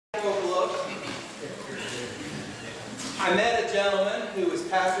I met a gentleman who was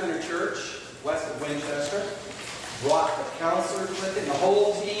pastoring a church west of Winchester, brought the counselors with him, the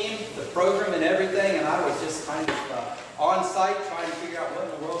whole team, the program and everything, and I was just kind of on site trying to figure out what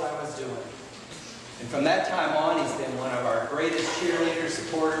in the world I was doing. And from that time on, he's been one of our greatest cheerleaders,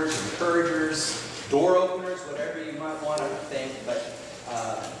 supporters, encouragers, door openers, whatever you might want to think. But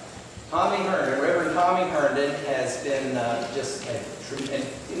Tommy Herndon, Reverend Tommy Herndon, has been just a true, and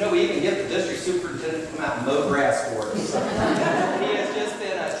you know, we even get the district superintendent to come out and mow grass for us. So, he has just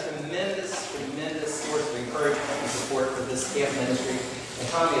been a tremendous source of encouragement and support for this camp ministry. And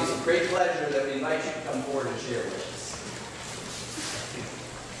Tommy, it's a great pleasure that we invite you to come forward and share with us.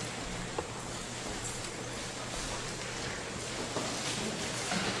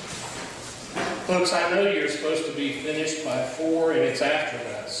 Folks, I know you're supposed to be finished by 4 and it's after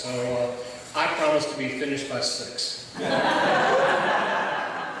that, so I promise to be finished by 6.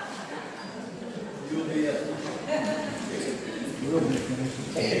 You'll be at We'll be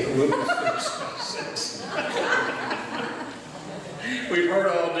finished by 6. We've heard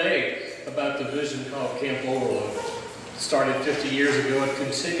all day about the vision called Camp Overlook. It started 50 years ago. It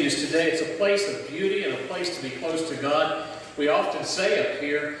continues today. It's a place of beauty and a place to be close to God. We often say up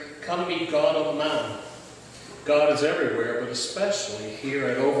here, come meet God on the mountain. God is everywhere, but especially here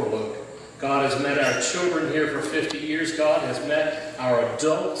at Overlook. God has met our children here for 50 years. God has met our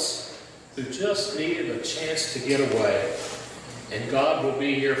adults who just needed a chance to get away. And God will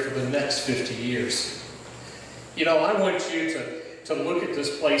be here for the next 50 years. You know, I want you to look at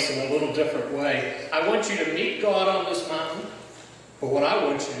this place in a little different way. I want you to meet God on this mountain, but what I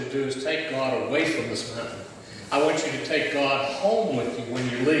want you to do is take God away from this mountain. I want you to take God home with you when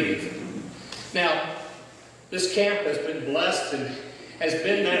you leave. Now, this camp has been blessed and has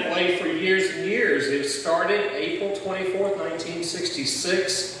been that way for years and years. It started April 24th,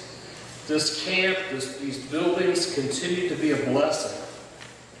 1966. This camp, these buildings continue to be a blessing.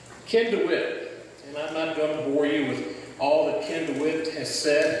 Ken DeWitt, and I'm not going to bore you with all that Ken DeWitt has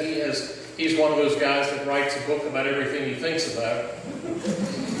said. He's one of those guys that writes a book about everything he thinks about.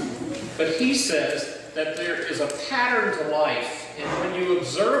 But he says that there is a pattern to life, and when you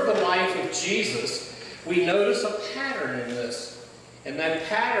observe the life of Jesus, we notice a pattern in this. And that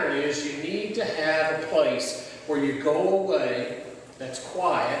pattern is you need to have a place where you go away that's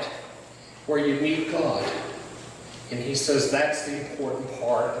quiet, where you meet God. And he says that's the important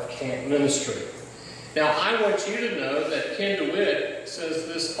part of camp ministry. Now, I want you to know that Ken DeWitt says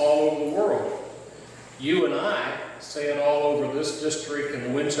this all over the world. You and I say it all over this district and the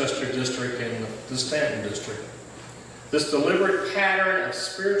Winchester district and the Stanton district. This deliberate pattern of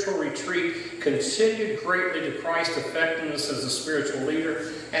spiritual retreat contributed greatly to Christ's effectiveness as a spiritual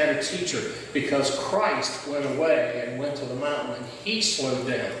leader and a teacher, because Christ went away and went to the mountain and he slowed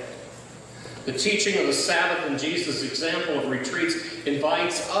down. The teaching of the Sabbath and Jesus' example of retreats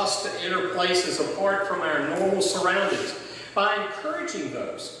invites us to enter places apart from our normal surroundings. By encouraging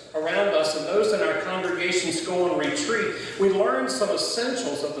those around us and those in our congregations go on retreat, we learn some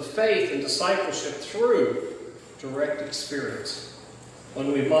essentials of the faith and discipleship through direct experience.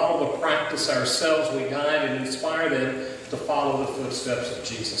 When we model the practice ourselves, we guide and inspire them to follow the footsteps of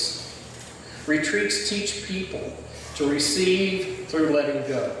Jesus. Retreats teach people to receive through letting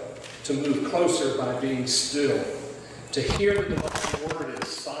go, to move closer by being still, to hear the divine word in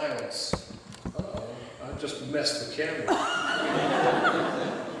silence. Uh-oh, I just messed the camera.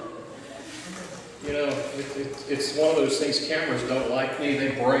 You know, it's one of those things, cameras don't like me, they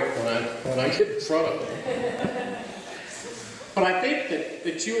break when I get in front of them. But I think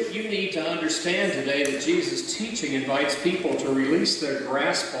that you need to understand today that Jesus' teaching invites people to release their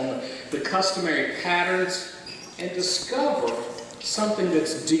grasp on the customary patterns and discover something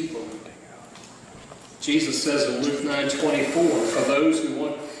that's deeper. Jesus says in Luke 9:24, for those who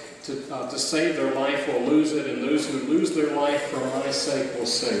want to save their life will lose it, and those who lose their life for my sake will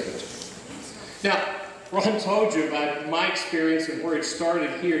save it. Now, Ron told you about my experience and where it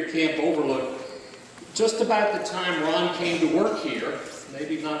started here at Camp Overlook. Just about the time Ron came to work here,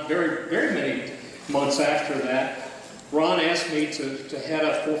 maybe not very many months after that, Ron asked me to head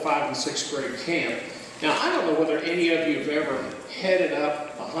up 4th, 5th, and 6th grade camp. Now, I don't know whether any of you have ever headed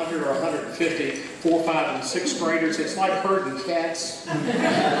up 100 or 150 4th, 5th, and 6th graders. It's like herding cats.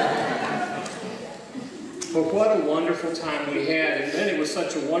 But what a wonderful time we had. And then it was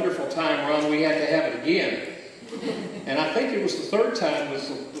such a wonderful time, Ron, we had to have it again. And I think it was the third time was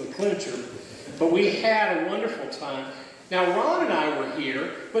the clincher. But we had a wonderful time. Now, Ron and I were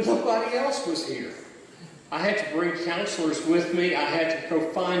here, but nobody else was here. I had to bring counselors with me. I had to go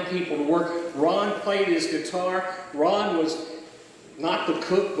find people to work. Ron played his guitar. Ron was not the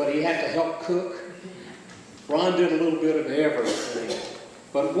cook, but he had to help cook. Ron did a little bit of everything.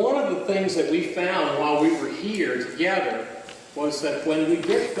 But one of the things that we found while we were here together was that when we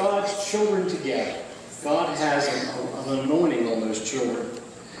get God's children together, God has an anointing on those children.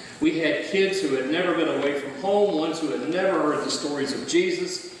 We had kids who had never been away from home, ones who had never heard the stories of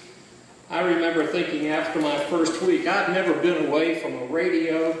Jesus. I remember thinking after my first week, I'd never been away from a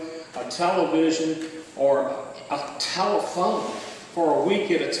radio, a television, or a telephone for a week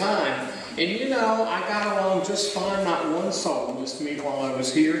at a time. And you know, I got along just fine, not one soul missed me while I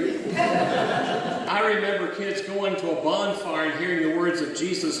was here. I remember kids going to a bonfire and hearing the words of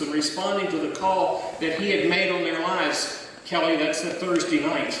Jesus and responding to the call that he had made on their lives. Kelly, that's a Thursday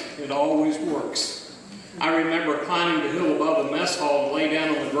night. It always works. I remember climbing the hill above the mess hall to lay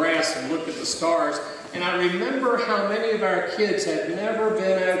down on the grass and look at the stars. And I remember how many of our kids had never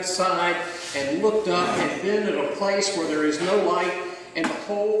been outside and looked up and been at a place where there is no light and the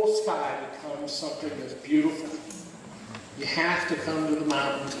whole sky becomes something that's beautiful. You have to come to the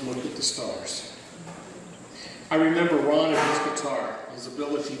mountain to look at the stars. I remember Ron and his guitar, his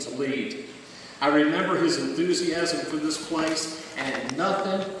ability to lead. I remember his enthusiasm for this place, and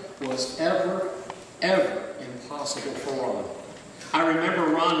nothing was ever impossible for Ron. I remember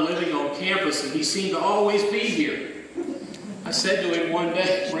Ron living on campus, and he seemed to always be here. I said to him one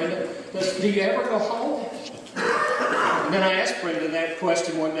day, Brenda, do you ever go home? And then I asked Brenda that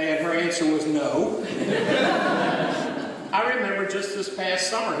question one day, and her answer was no. I remember just this past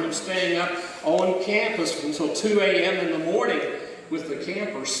summer him staying up on campus until 2 a.m. in the morning with the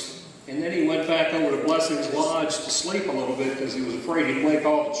campers. And then he went back over to Blessings Lodge to sleep a little bit because he was afraid he'd wake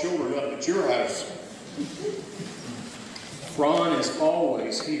all the children up at your house. Ron is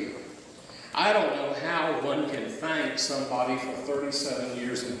always here. I don't know how one can thank somebody for 37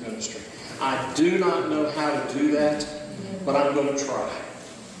 years in ministry. I do not know how to do that, but I'm going to try.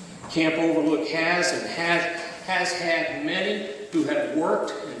 Camp Overlook has had many who have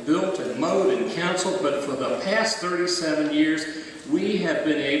worked and built and mowed and counseled, but for the past 37 years, we have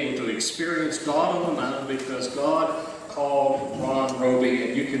been able to experience God on the mountain because God called Ron Roby,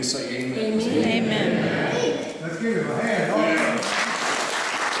 and you can say amen. Amen. Amen. Let's give him a hand.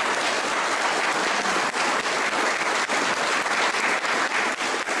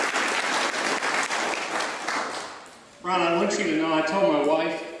 Ron, I want you to know, I told my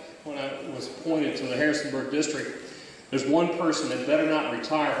wife when I was appointed to the Harrisonburg district, there's one person that better not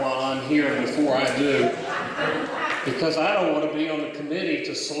retire while I'm here before I do, because I don't want to be on the committee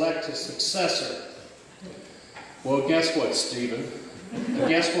to select a successor. Well, guess what, Stephen? And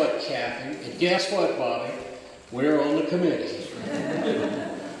guess what, Kathy? And guess what, Bobby? We're on the committee.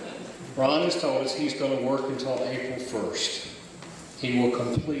 Ron has told us he's going to work until April 1st. He will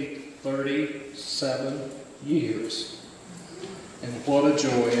complete 37 years. And what a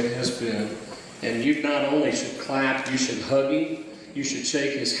joy it has been. And you not only should clap, you should hug him, you should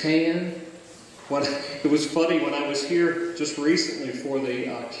shake his hand. It was funny when I was here just recently for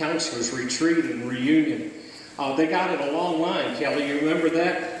the counselors' retreat and reunion. They got in a long line, Kelly, you remember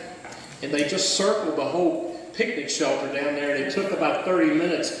that? And they just circled the whole picnic shelter down there, and it took about 30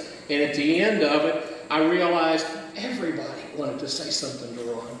 minutes. And at the end of it, I realized everybody wanted to say something to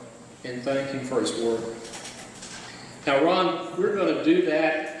Ron and thank him for his work. Now, Ron, we're going to do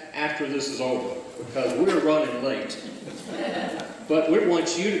that after this is over because we're running late. But we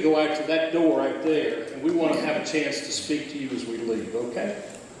want you to go out to that door right there, and we want to have a chance to speak to you as we leave, okay?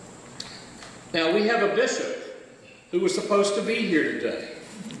 Now, we have a bishop who was supposed to be here today.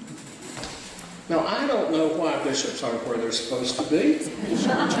 Now, I don't know why bishops aren't where they're supposed to be.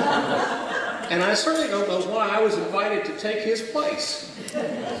 And I certainly don't know why I was invited to take his place.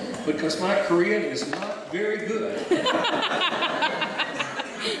 Because my Korean is not very good.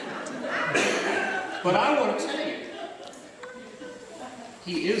 But I want to tell you,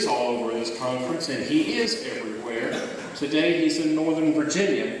 he is all over this conference, and he is everywhere. Today he's in Northern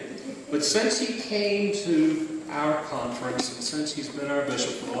Virginia. But since he came to our conference, and since he's been our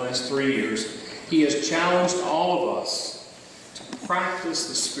bishop for the last 3 years, he has challenged all of us to practice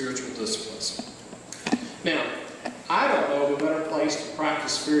the spiritual disciplines. Now, I don't know of a better place to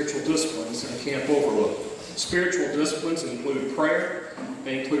practice spiritual disciplines than Camp Overlook. Spiritual disciplines include prayer,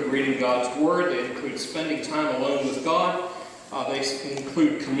 they include reading God's Word, they include spending time alone with God, they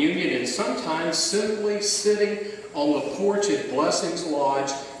include communion, and sometimes simply sitting on the porch at Blessings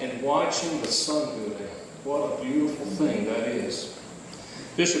Lodge and watching the sun go down. What a beautiful thing that is.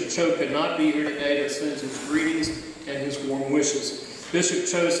 Bishop Cho could not be here today, but sends his greetings and his warm wishes. Bishop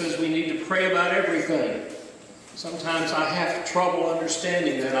Cho says we need to pray about everything. Sometimes I have trouble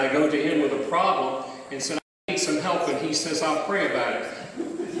understanding that. I go to him with a problem and say, I need some help, and he says, I'll pray about it.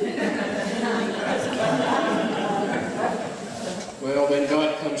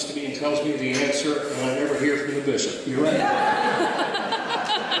 tells me the answer, and I never hear from the bishop. You ready?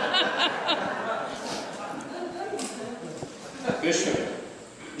 Bishop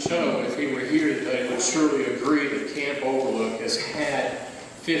Joe, if he were here today, would surely agree that Camp Overlook has had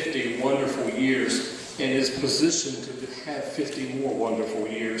 50 wonderful years and is positioned to have 50 more wonderful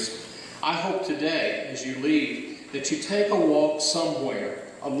years. I hope today, as you leave, that you take a walk somewhere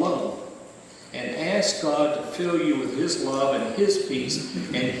alone and ask God to fill you with His love and His peace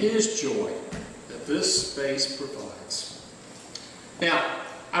and His joy that this space provides. Now,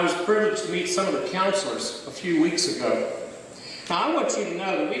 I was privileged to meet some of the counselors a few weeks ago. Now, I want you to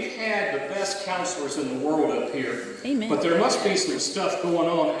know that we've had the best counselors in the world up here. Amen. But there must be some stuff going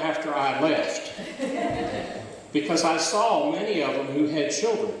on after I left. Because I saw many of them who had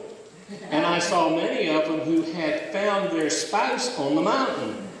children. And I saw many of them who had found their spouse on the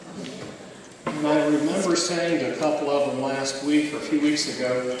mountain. And I remember saying to a couple of them last week or a few weeks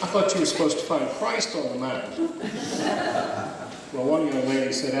ago, I thought you were supposed to find Christ on the mountain. Well, one young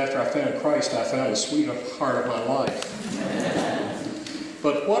lady said, after I found Christ, I found the sweetheart of my life.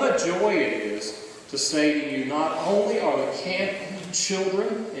 But what a joy it is to say to you, not only are the camp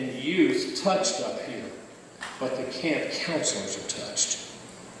children and youth touched up here, but the camp counselors are touched.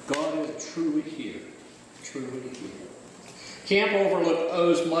 God is truly here, truly here. Camp Overlook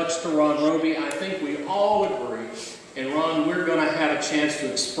owes much to Ron Roby. I think we all agree. And Ron, we're going to have a chance to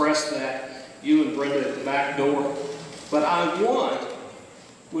express that, you and Brenda at the back door. But I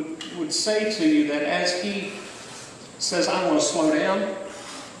would say to you that as he says, I want to slow down,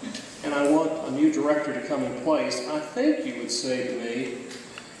 and I want a new director to come in place, I think you would say to me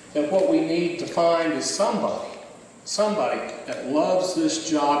that what we need to find is somebody that loves this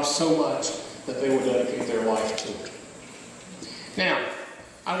job so much that they will dedicate their life to it. Now,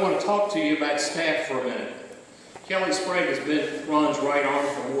 I want to talk to you about staff for a minute. Kelly Sprague has been Ron's right arm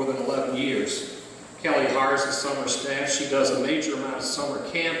for more than 11 years. Kelly hires the summer staff. She does a major amount of summer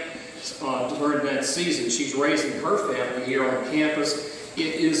camp during that season. She's raising her family here on campus.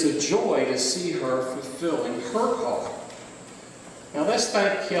 It is a joy to see her fulfilling her call. Now let's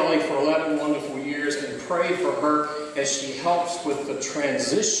thank Kelly for 11 wonderful years and pray for her as she helps with the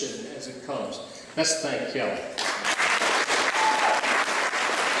transition as it comes. Let's thank Kelly.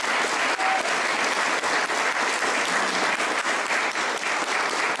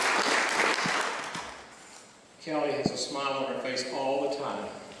 Kelly has a smile on her face all the time.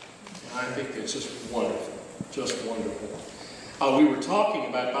 And I think it's just wonderful. Just wonderful. We were talking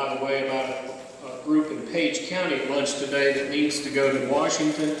about, by the way, about a group in Page County at lunch today that needs to go to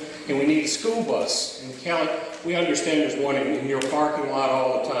Washington, and we need a school bus. And Kelly, we understand there's one in your parking lot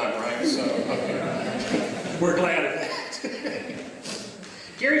all the time, right? So, okay. We're glad of that.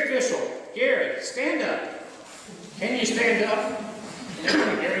 Gary Fischel. Gary, stand up. Can you stand up?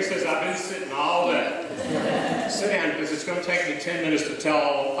 Gary says, I've been sitting all day. Sit down, because it's going to take me 10 minutes to tell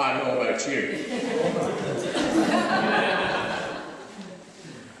all I know about you.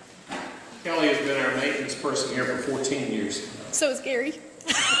 Kelly has been our maintenance person here for 14 years. So is Gary.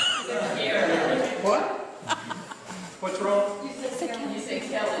 What? What's wrong? You said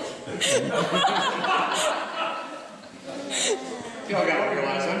Kelly. Y'all got to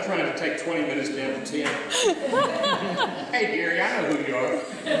realize I'm trying to take 20 minutes down to 10. Hey, Gary, I know who you are.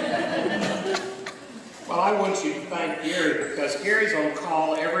 Well, I want you to thank Gary because Gary's on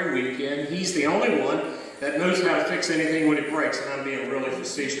call every weekend. He's the only one that knows how to fix anything when it breaks, and I'm being really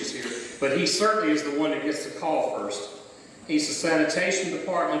facetious here. But he certainly is the one that gets the call first. He's the sanitation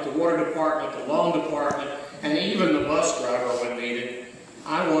department, the water department, the lawn department, and even the bus driver when needed.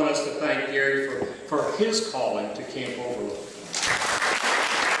 I want us to thank Gary for his calling to Camp Overlook.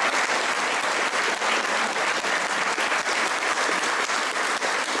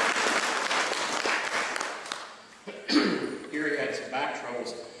 Gary had some back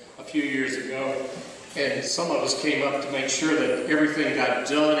troubles a few years ago, and some of us came up to make sure that everything got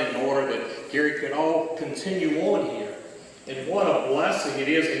done in order that Gary could all continue on here. And what a blessing it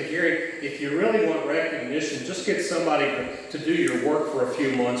is. And Gary, if you really want recognition, just get somebody to do your work for a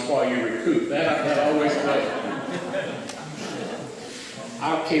few months while you recoup. That always does.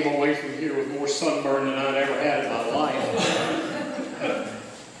 I came away from here with more sunburn than I'd ever had in my life.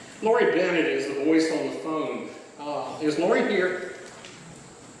 Lori Bennett is the voice on the phone. Is Lori here?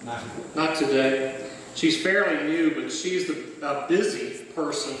 Not today. She's fairly new, but she's a busy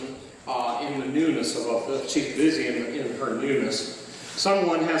person in the newness of it. She's busy in her newness.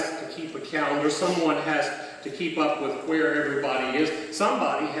 Someone has to keep a calendar. Someone has to keep up with where everybody is.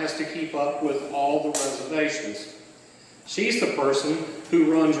 Somebody has to keep up with all the reservations. She's the person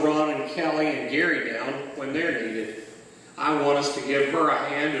who runs Ron and Kelly and Gary down when they're needed. I want us to give her a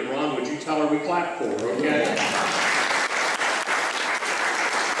hand, and Ron, would you tell her we clap for her, okay?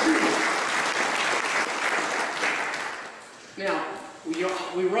 Now,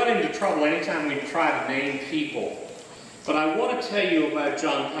 we run into trouble anytime we try to name people, but I want to tell you about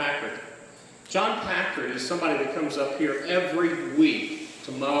John Packard. John Packard is somebody that comes up here every week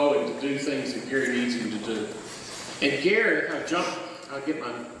to mow and to do things that Gary needs him to do. And Gary, I get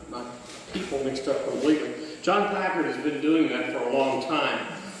my people mixed up completely. John Packard has been doing that for a long time.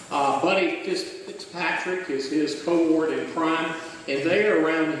 Buddy Fitzpatrick is his cohort in crime, and they are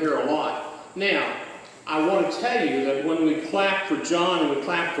around here a lot. Now, I want to tell you that when we clap for John and we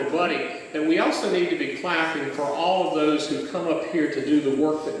clap for Buddy, that we also need to be clapping for all of those who come up here to do the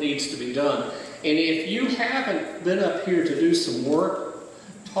work that needs to be done. And if you haven't been up here to do some work,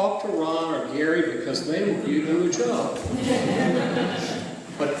 talk to Ron or Gary, because they will give you a job.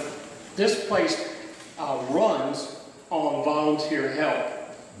 But this place runs on volunteer help,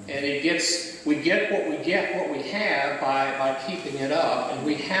 and we get what we have by keeping it up, and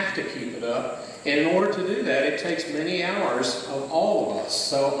we have to keep it up. And in order to do that, it takes many hours of all of us.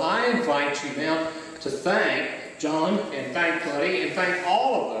 So I invite you now to thank John and thank Buddy and thank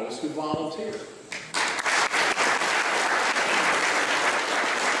all of those who volunteer.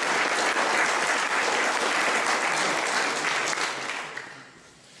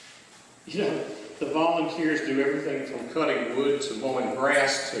 You know, the volunteers do everything from cutting wood to mowing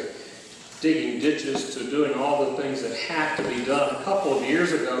grass to digging ditches to doing all the things that have to be done. A couple of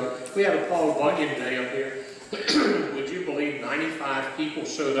years ago, we had a Paul Bunyan Day up here. Would you believe 95 people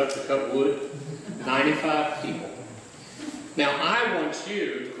showed up to cut wood? 95 people. Now, I want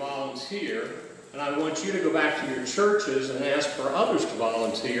you to volunteer, and I want you to go back to your churches and ask for others to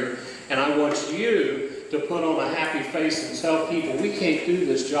volunteer, and I want you to put on a happy face and tell people we can't do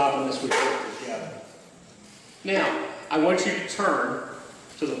this job unless we work together. Now, I want you to turn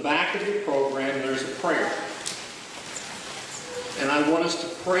to the back of your program. There's a prayer. And I want us to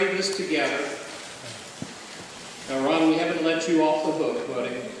pray this together. Now, Ron, we haven't let you off the hook,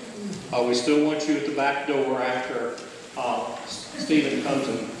 buddy. We still want you at the back door after Stephen comes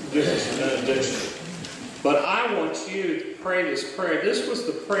and gives us the benediction. But I want you to pray this prayer. This was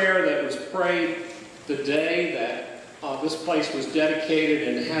the prayer that was prayed the day that this place was dedicated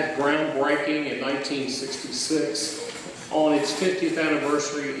and had groundbreaking in 1966. On its 50th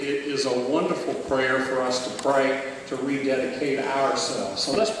anniversary, it is a wonderful prayer for us to pray to rededicate ourselves.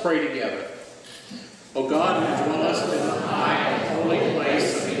 So let's pray together. O God, who dwellest in the high and holy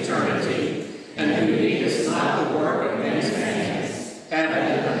place of eternity, and who needest not the work of men's hands, heaven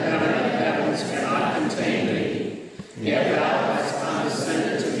and the heaven of heavens cannot contain thee. Yet thou hast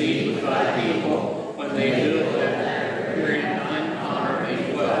condescended to meet with thy people when they knew that hearing thine honor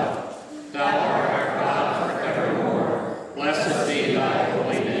may dwell. Thou art our God forevermore. Blessed be thy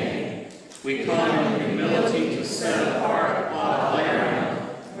holy name. We come in humility to set apart a plot of land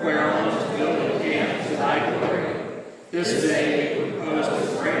whereon to build a camp to thy glory. This day we propose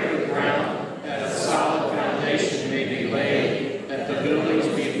to break the ground, that a solid foundation may be laid, that the buildings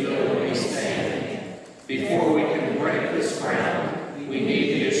we build may stand. Before we can break this ground, we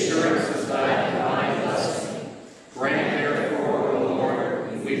need the assurance of thy divine blessing. Grant therefore, O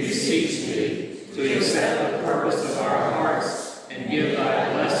Lord, we beseech thee, to accept the purpose of our hearts and give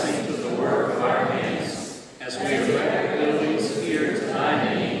thy blessing to the work of our hands. As we erect buildings here to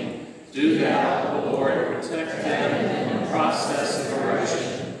thy name, do thou, O Lord, protect them in the process of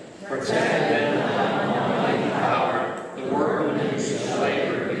erection. Protect them with thy almighty power, the workmen who shall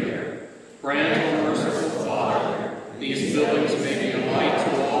labor here. Grant, O merciful Father, these buildings may be a light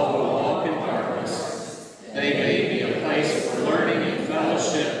to all who walk in darkness. They may be a place for learning and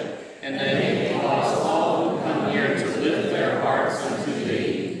fellowship, and they may cause all who come here to lift their hearts unto thee.